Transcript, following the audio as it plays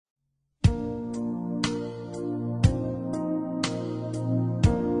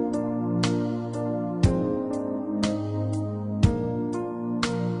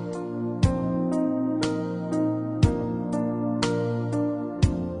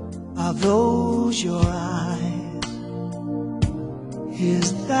Are those your eyes?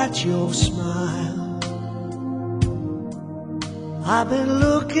 Is that your smile? I've been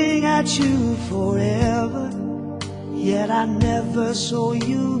looking at you forever, yet I never saw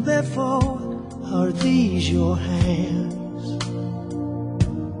you before. Are these your hands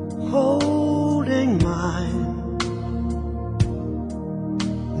holding mine?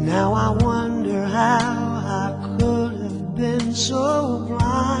 Now I wonder how I could have been so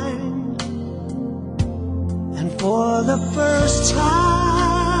blind. And for the first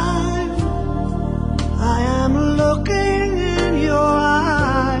time I am looking in your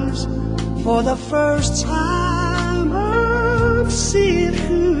eyes. For the first time I'm seeing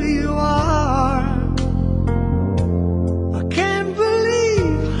who you are. I can't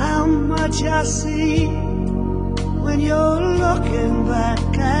believe how much I see when you're looking back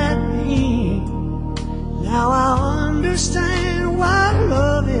at me. Now I understand what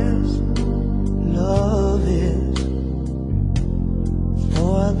love is. Love is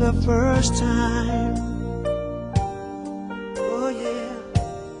for the first time. Oh yeah.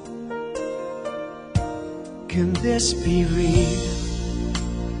 Can this be real?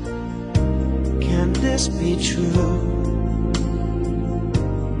 Can this be true?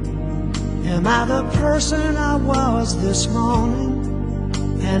 Am I the person I was this morning?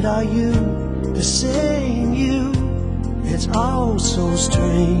 And are you the same you? It's all so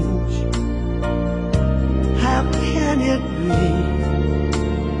strange. How can it be?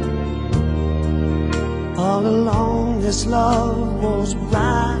 All along this love was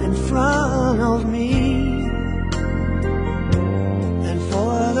right in front of me. And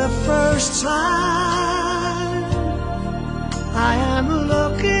for the first time I am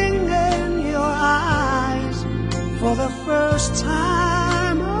looking in your eyes. For the first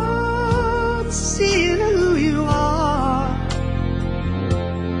time I'm seeing who you are.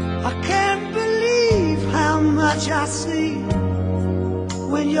 I can't believe how much I see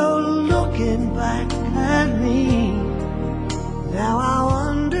when you're looking back at me. Now I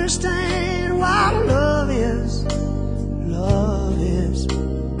understand what love is. Love is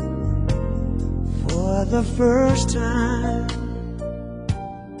for the first time.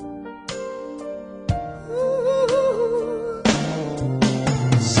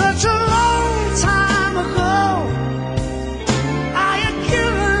 Such a long time ago, I had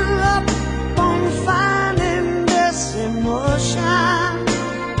given up on finding this emotion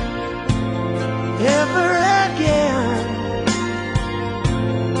ever again.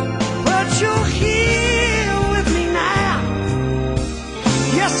 But you're here with me now.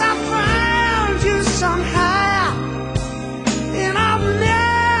 Yes, I found you somehow, and I've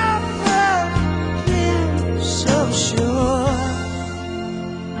never been so sure.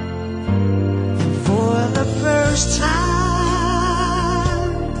 The first time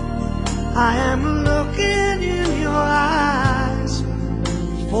I am looking in your eyes.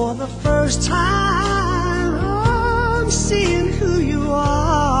 For the first time I'm seeing who you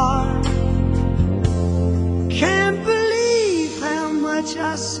are. Can't believe how much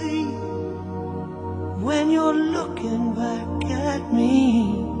I see when you're looking back at me.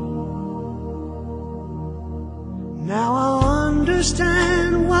 Now I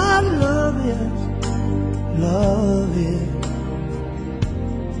understand what love is. Love it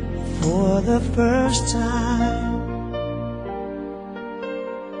for the first time.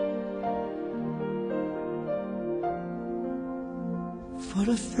 For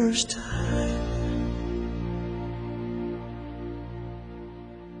the first time.